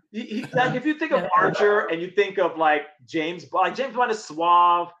if you think of Archer and you think of like James Bond is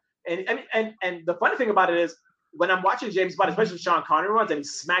suave. And the funny thing about it is, when I'm watching James Bond, especially Sean Connery ones, and he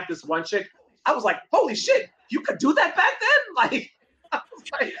smacked this one chick, I was like, holy shit, you could do that back then? Like, I was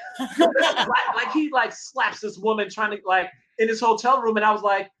like he like slaps this woman trying to like in his hotel room, and I was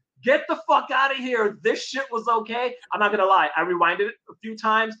like, get the fuck out of here. This shit was okay. I'm not gonna lie, I rewinded it a few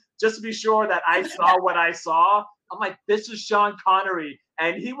times just to be sure that I saw what I saw. I'm like, this is Sean Connery,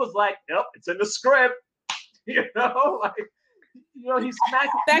 and he was like, yep, it's in the script. He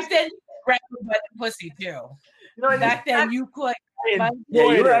smacked back then. Grabbed him by the pussy too. Back then you could. Yeah,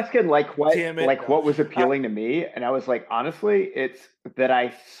 you were asking like what was appealing to me, and I was like, honestly, it's that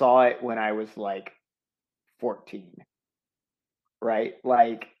I saw it when I was like 14, right?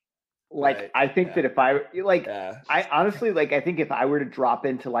 Like I think that if I honestly I think if I were to drop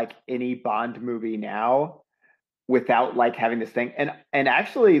into like any Bond movie now without like having this thing, and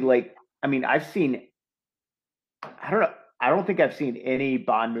actually like, I mean, I've seen, I don't think I've seen any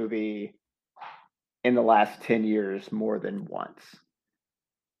Bond movie in the last 10 years more than once.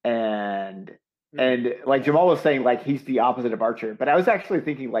 And like Jamal was saying, like, he's the opposite of Archer, but I was actually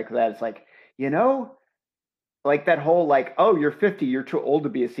thinking like that. It's like, like that whole, like, oh, you're 50, you're too old to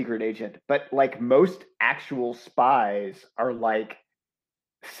be a secret agent. But like most actual spies are like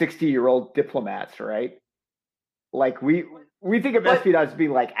 60-year-old diplomats, right? Like we think of espionage as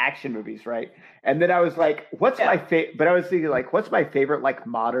being like action movies, right? And then I was like, what's my favorite? But I was thinking like, what's my favorite like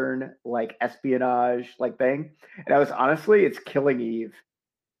modern like espionage like thing? And I was honestly, it's Killing Eve.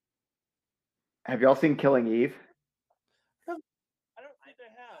 Have y'all seen Killing Eve?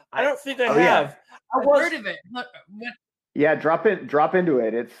 I don't think I have. I've heard of it. What? Yeah, drop into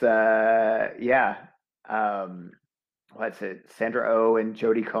it. It's what's it, Sandra Oh and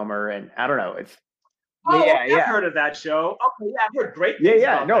Jodie Comer, and I don't know. It's I've heard of that show. Okay, yeah, I've heard great things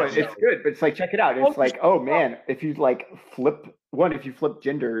about no, that it's show. good, but it's like, check it out. It's like, oh man, if you like flip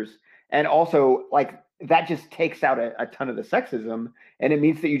genders, and also like that just takes out a ton of the sexism, and it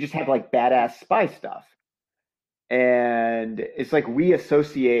means that you just have like badass spy stuff. And it's like we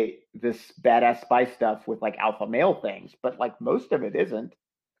associate this badass spy stuff with like alpha male things, but like most of it isn't.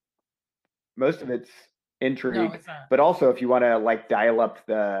 Most of it's intrigue. No, it's not. But also, if you want to like dial up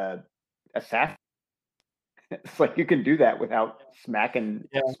the assassin, it's like you can do that without smacking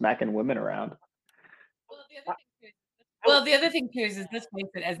women around. Well, the other thing too is this place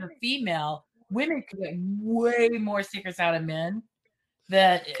that as a female, women can get way more secrets out of men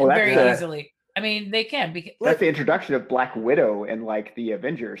that very easily. I mean, they can. Because that's the introduction of Black Widow in like the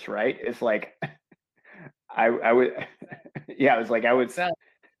Avengers, right? It's like I would, yeah, I was like, I'm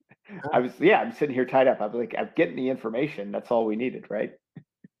sitting here tied up. I was like, I'm getting the information. That's all we needed, right?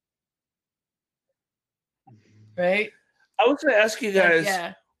 Right. I was going to ask you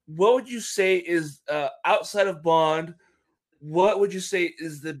guys, what would you say is outside of Bond? What would you say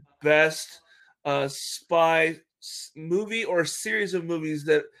is the best spy movie or series of movies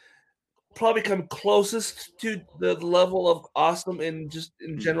that probably come closest to the level of awesome and just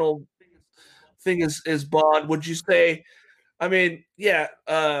in general thing is Bond? Would you say? I mean,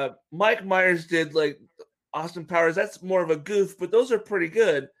 Mike Myers did like Austin Powers. That's more of a goof, but those are pretty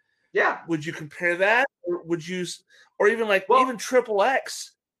good. Yeah. Would you compare that, or would you, or even like even Triple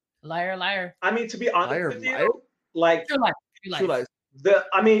X? Liar. I mean, to be honest with you, like True Lies.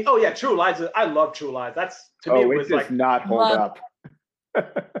 True Lies. I love True Lies. That's to me it was like not hold up.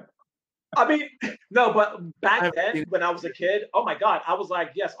 I mean, no, but back then when I was a kid, oh my God, I was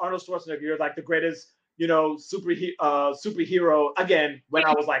like, yes, Arnold Schwarzenegger, you're like the greatest, superhero. Again, when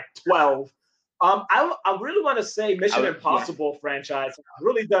I was like 12. I really want to say Mission Impossible franchise has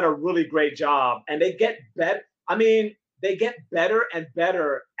really done a really great job, and they get better. I mean, they get better and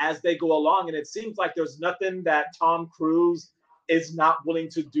better as they go along, and it seems like there's nothing that Tom Cruise is not willing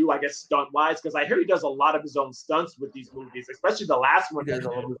to do, I guess, stunt-wise, because I hear he does a lot of his own stunts with these movies, especially the last one.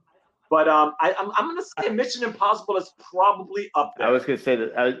 But I'm gonna say Mission Impossible is probably up there. I was gonna say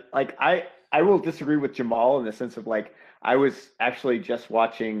that I will disagree with Jamal in the sense of like I was actually just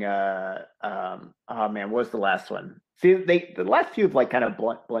watching what was the last one? See, the last few have like kind of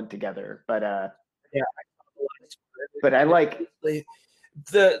blend together, but but I like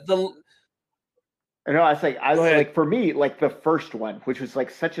the no, I like for me, like the first one, which was like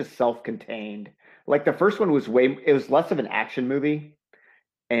such a self-contained, like the first one was it was less of an action movie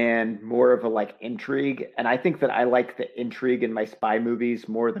and more of a like intrigue. And I think that I like the intrigue in my spy movies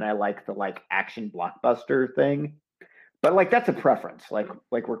more than I like the like action blockbuster thing. But like that's a preference. Like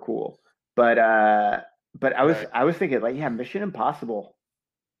we're cool. But I was thinking like, Mission Impossible.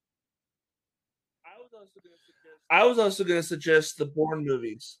 I was also gonna suggest the Bourne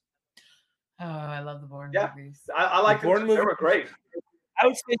movies. Oh, I love the Bourne movies. I like the Bourne movies. They were great. I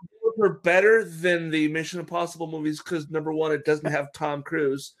would say those are better than the Mission Impossible movies because number one, it doesn't have Tom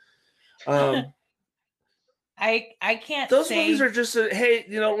Cruise. I can't. Those movies are just hey,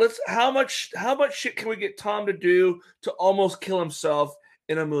 how much shit can we get Tom to do to almost kill himself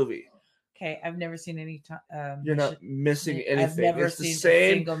in a movie? Okay, I've never seen any. You're not missing anything. I've never seen a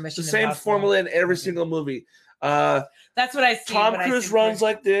single Mission the same formula in every single movie. That's what I see. Tom Cruise runs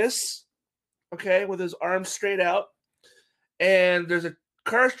like this, okay, with his arms straight out, and there's a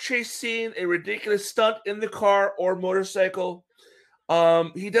car chase scene, a ridiculous stunt in the car or motorcycle.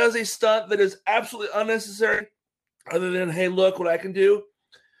 He does a stunt that is absolutely unnecessary, other than, hey, look what I can do.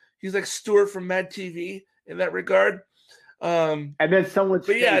 He's like Stuart from Mad TV in that regard. And then someone's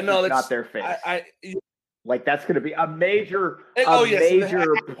face is not their face. Like that's going to be a major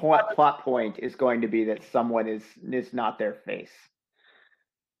plot point is going to be that someone is not their face.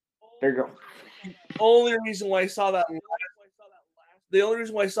 There you go. The only reason why I saw that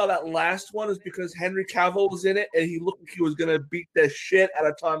last one is because Henry Cavill was in it and he looked like he was going to beat the shit out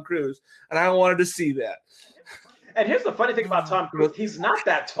of Tom Cruise, and I wanted to see that. And here's the funny thing about Tom Cruise: he's not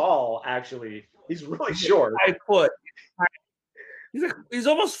that tall. Actually, he's really short. 5 foot. He's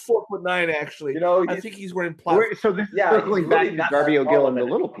almost 4'9". Actually, I think he's wearing plastic. So this is circling back to Darby O'Gill and the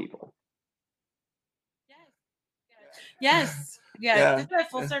Little People. Yes. This is a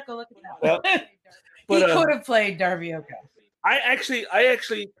full circle. Look at that. He could have played Darby O'Gill. I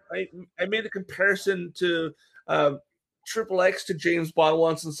made the comparison to Triple X to James Bond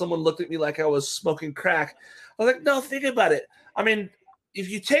once, and someone looked at me like I was smoking crack. I was like, no, think about it. I mean, if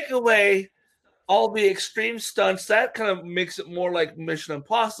you take away all the extreme stunts, that kind of makes it more like Mission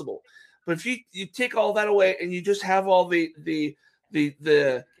Impossible. But if you take all that away and you just have all the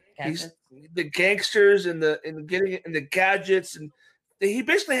gangsters and the gadgets, and he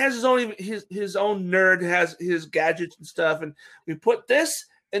basically has his own nerd has his gadgets and stuff, and we put this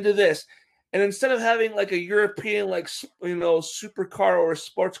into this. And instead of having like a European, like, supercar or a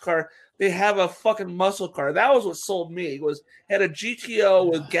sports car, they have a fucking muscle car. That was what sold me. Had a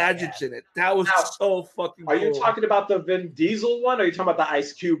GTO with gadgets in it. That was so fucking cool. Are you talking about the Vin Diesel one, or are you talking about the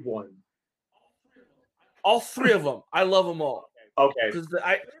Ice Cube one? All three of them. I love them all. Okay. Because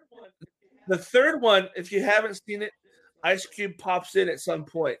the third one, if you haven't seen it, Ice Cube pops in at some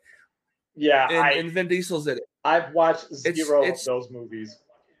point. Yeah. And Vin Diesel's in it. I've watched zero of those movies.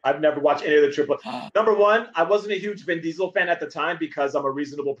 I've never watched any of the triple. Number one, I wasn't a huge Vin Diesel fan at the time because I'm a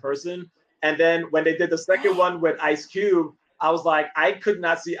reasonable person. And then when they did the second one with Ice Cube, I was like, I could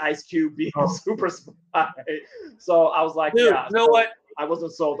not see Ice Cube being a super spy. So I was like, dude, you know what? I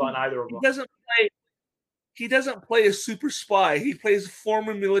wasn't sold on either of them. He doesn't play a super spy. He plays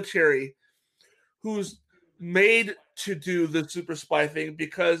former military who's made to do the super spy thing,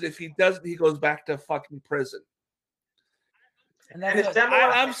 because if he doesn't, he goes back to fucking prison. And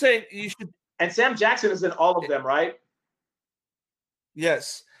I'm saying you should. And Sam Jackson is in all of them, right?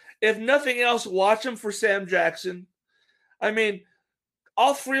 Yes. If nothing else, watch him for Sam Jackson. I mean,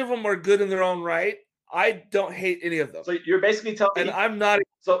 all three of them are good in their own right. I don't hate any of them. So you're basically telling me. And I'm not.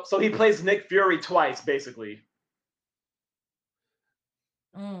 So he plays Nick Fury twice, basically.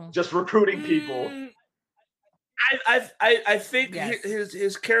 Just recruiting people. I think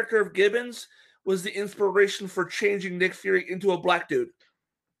his character of Gibbons was the inspiration for changing Nick Fury into a black dude.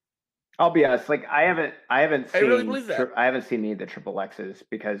 I'll be honest, like I haven't seen. I really believe that. I haven't seen any of the Triple X's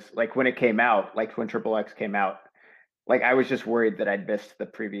because, like, when it came out, like when Triple X came out, like I was just worried that I'd missed the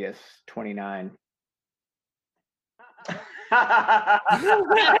previous 29. I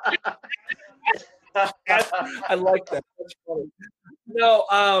like that. That's funny. No,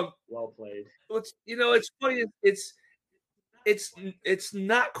 well played. It's funny. It's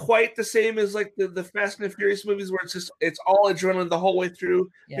not quite the same as like the Fast and the Furious movies, where it's all adrenaline the whole way through.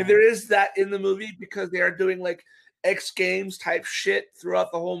 Yeah. And there is that in the movie because they are doing like X Games type shit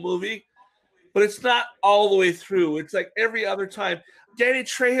throughout the whole movie, but it's not all the way through. It's like every other time. Danny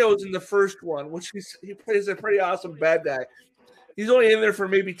Trejo's in the first one, which he plays a pretty awesome bad guy. He's only in there for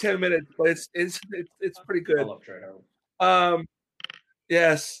maybe 10 minutes, but it's pretty good. I love Trejo.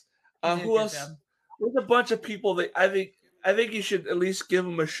 Yes. Who else? There's a bunch of people that I think you should at least give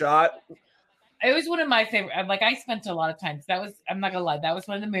them a shot. It was one of my favorite. Like, I spent a lot of time. I'm not gonna lie, that was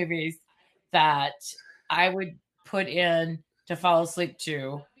one of the movies that I would put in to fall asleep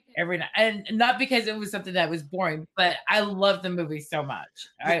to every night, and not because it was something that was boring, but I love the movie so much.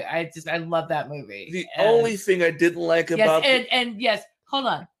 I love that movie. The only thing I didn't like about yes,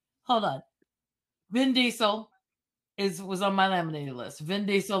 hold on, Vin Diesel was on my laminated list. Vin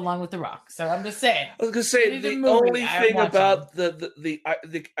Diesel along with The Rock. So I'm just saying. I was gonna say the only thing about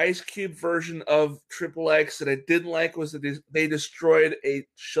the Ice Cube version of Triple X that I didn't like was that they destroyed a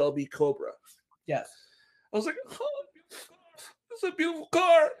Shelby Cobra. Yes. I was like, oh, it's a beautiful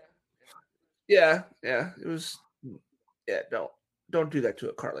car. Yeah, it was. Yeah, don't do that to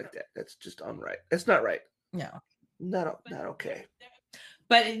a car like that. That's just unright. That's not right. No, not okay.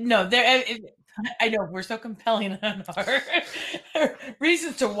 But no, I know we're so compelling on our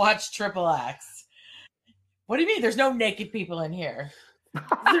reasons to watch Triple X. What do you mean? There's no naked people in here.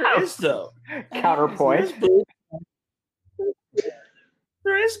 There is though. Counterpoint.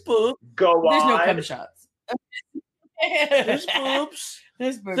 There is boob. Go on. There's no cum shots. There's boobs.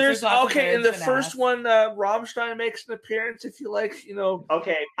 There's okay. In the first one, Rammstein makes an appearance. If you like,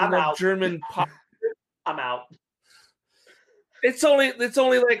 Okay, I'm out. German pop. I'm out. It's only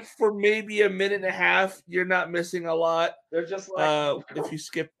like for maybe a minute and a half. You're not missing a lot. They're just like if you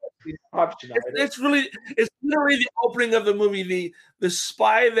skip. It's literally the opening of the movie. The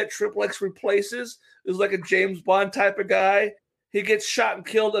spy that Triple X replaces is like a James Bond type of guy. He gets shot and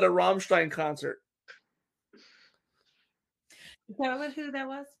killed at a Rammstein concert. Is that who that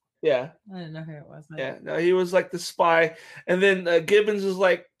was? Yeah. I didn't know who it was. Yeah, no, he was like the spy. And then Gibbons is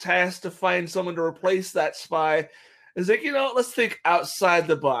like tasked to find someone to replace that spy. It's like, let's think outside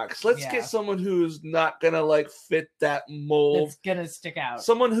the box. Let's get someone who's not going to like fit that mold. It's going to stick out.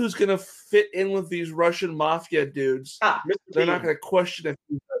 Someone who's going to fit in with these Russian mafia dudes. They're not going to question it.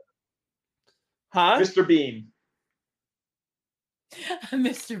 Huh? Mr. Bean.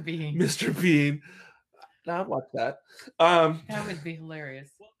 Mr. Bean. Mr. Bean. I'd watch that. That would be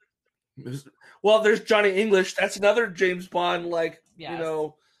hilarious. Well, there's Johnny English. That's another James Bond,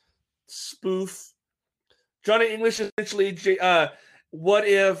 spoof. Johnny English is essentially, what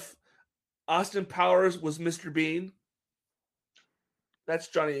if Austin Powers was Mr. Bean? That's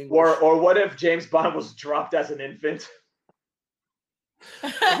Johnny English. Or what if James Bond was dropped as an infant?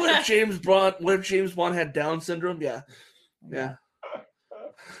 What if James Bond had Down syndrome? Yeah.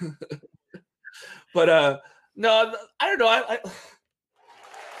 But no, I don't know.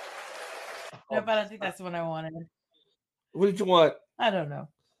 No, but I don't think that's the one I wanted. What did you want? I don't know.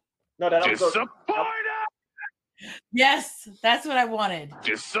 No, that was Disappointed. Yes, that's what I wanted.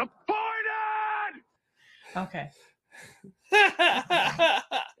 Disappointed. Okay. I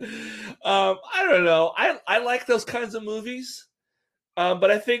don't know. I like those kinds of movies.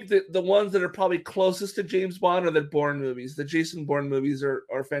 But I think that the ones that are probably closest to James Bond are the Bourne movies. The Jason Bourne movies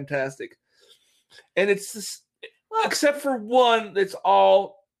are fantastic. And it's this, except for one that's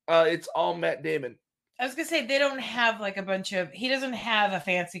all Matt Damon. I was gonna say they don't have like a bunch of. He doesn't have a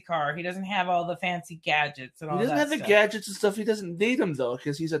fancy car. He doesn't have all the fancy gadgets and all that. He doesn't have the gadgets and stuff. He doesn't need them though,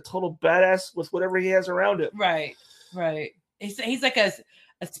 because he's a total badass with whatever he has around him. Right. He's like a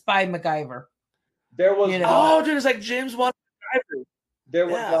spy MacGyver. There was dude, it's like James Bond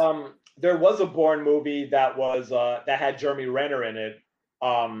MacGyver. There was a Bourne movie that had Jeremy Renner in it.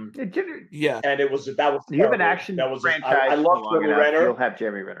 And it was terrible. You have an action franchise. I love Jeremy Renner. You'll have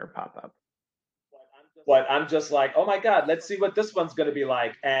Jeremy Renner pop up. But I'm just like, oh my God, let's see what this one's going to be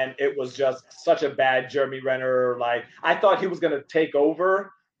like. And it was just such a bad Jeremy Renner. Like, I thought he was going to take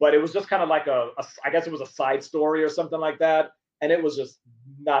over, but it was just kind of like I guess it was a side story or something like that. And it was just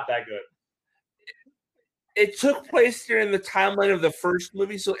not that good. It took place during the timeline of the first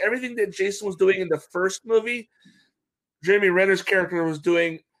movie. So everything that Jason was doing in the first movie, Jeremy Renner's character was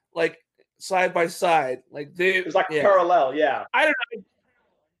doing like side by side. Like it was like parallel. Yeah. I don't know.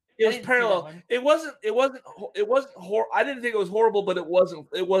 It was parallel. It wasn't horrible. I didn't think it was horrible, but it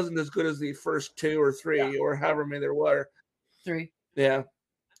wasn't as good as the first two or three or however many there were. 3. Yeah.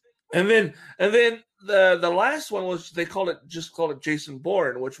 And then the last one was they called it Jason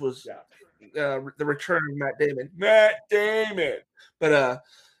Bourne, which was the return of Matt Damon. But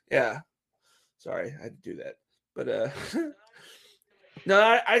sorry, I had to do that. But no,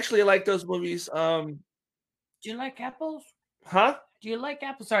 I actually like those movies. Do you like apples? Huh? Do you like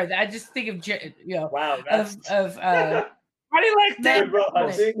apples? Sorry, I just think of wow. How do you like them?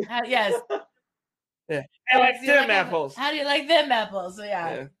 Yes. Yeah. I like them apples. How do you like them apples? So,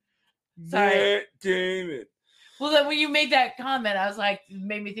 yeah. Sorry. Damn it. Well, then when you made that comment, I was like, it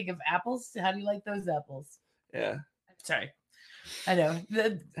made me think of apples. How do you like those apples? Yeah. Sorry. I know.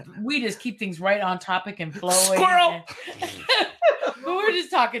 We just keep things right on topic and flowing. Squirrel! But we're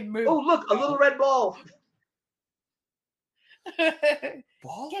just talking movies. Oh, look, a little red ball.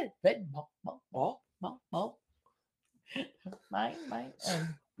 Ball? Get it. Red ball. Mine.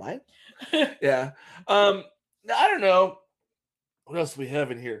 Mine? Yeah. I don't know. What else do we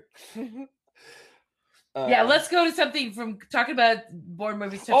have in here? Let's go to something from talking about Bourne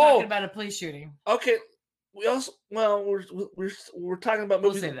movies to talking about a police shooting. Okay. We also we're talking about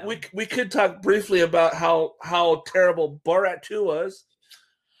movies. We could talk briefly about how terrible Borat 2 was.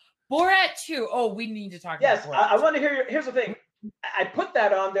 Borat 2. Oh, we need to talk about Borat. I want to hear here's the thing. I put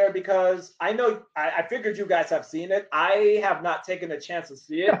that on there because I know I figured you guys have seen it. I have not taken a chance to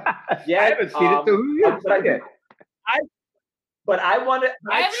see it yet. I haven't seen it. But I want to.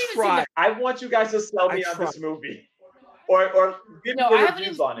 I want you guys to sell me on this movie, or give me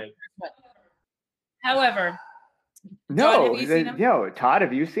reviews on it. However, Todd,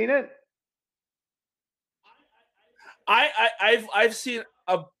 have you seen it? I've seen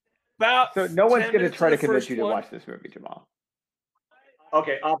about. So no one's going to try to convince you to watch this movie, Jamal.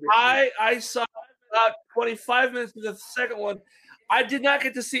 Okay, obviously. I saw about 25 minutes of the second one. I did not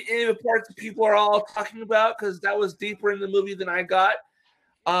get to see any of the parts that people are all talking about because that was deeper in the movie than I got.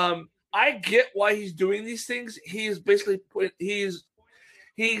 I get why he's doing these things. He's basically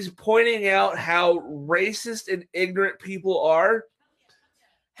he's pointing out how racist and ignorant people are.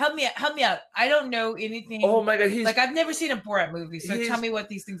 Help me out. I don't know anything. Oh my God, I've never seen a Borat movie, so tell me what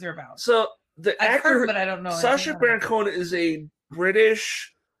these things are about. So the actor, but I don't know. Sacha Baron Cohen is a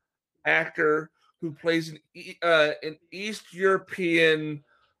British actor who plays an East European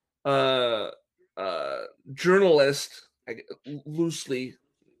journalist, loosely.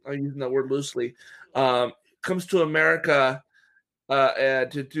 I'm using that word loosely. Comes to America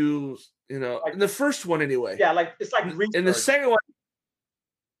to do, in the first one anyway. Yeah, it's like research. In the second one.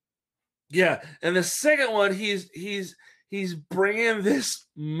 Yeah, and the second one, he's bringing this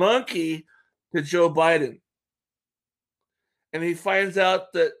monkey to Joe Biden. And he finds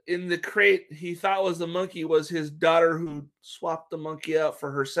out that in the crate he thought was the monkey was his daughter who swapped the monkey out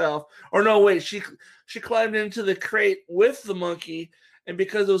for herself. Or no, wait, she climbed into the crate with the monkey, and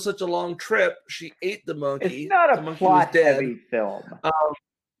because it was such a long trip, she ate the monkey. It's not the a monkey was dead. plot-heavy film.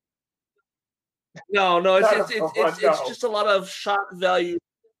 No, it's just a lot of shock value.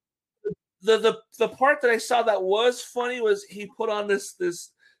 The part that I saw that was funny was he put on this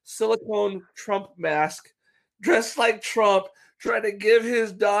silicone Trump mask, dressed like Trump, trying to give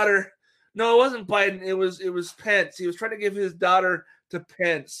his daughter. No, it wasn't Biden. It was Pence. He was trying to give his daughter to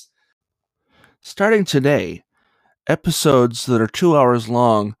Pence. Starting today, episodes that are 2 hours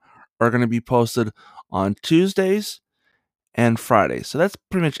long are going to be posted on Tuesdays and Fridays. So that's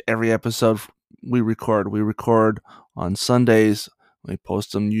pretty much every episode we record. We record on Sundays. We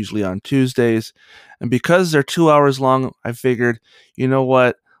post them usually on Tuesdays. And because they're 2 hours long, I figured, you know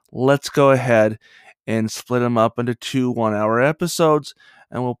what? Let's go ahead and split them up into 2 1-hour episodes.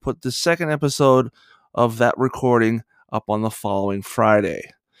 And we'll put the second episode of that recording up on the following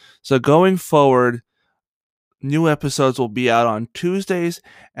Friday. So going forward, new episodes will be out on Tuesdays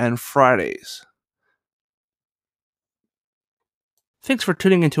and Fridays. Thanks for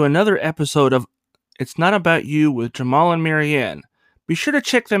tuning into another episode of It's Not About You with Jamal and Marianne. Be sure to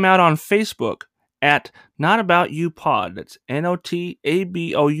check them out on Facebook at Not About You Pod. That's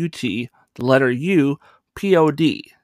NOTABOUT, the letter U, POD.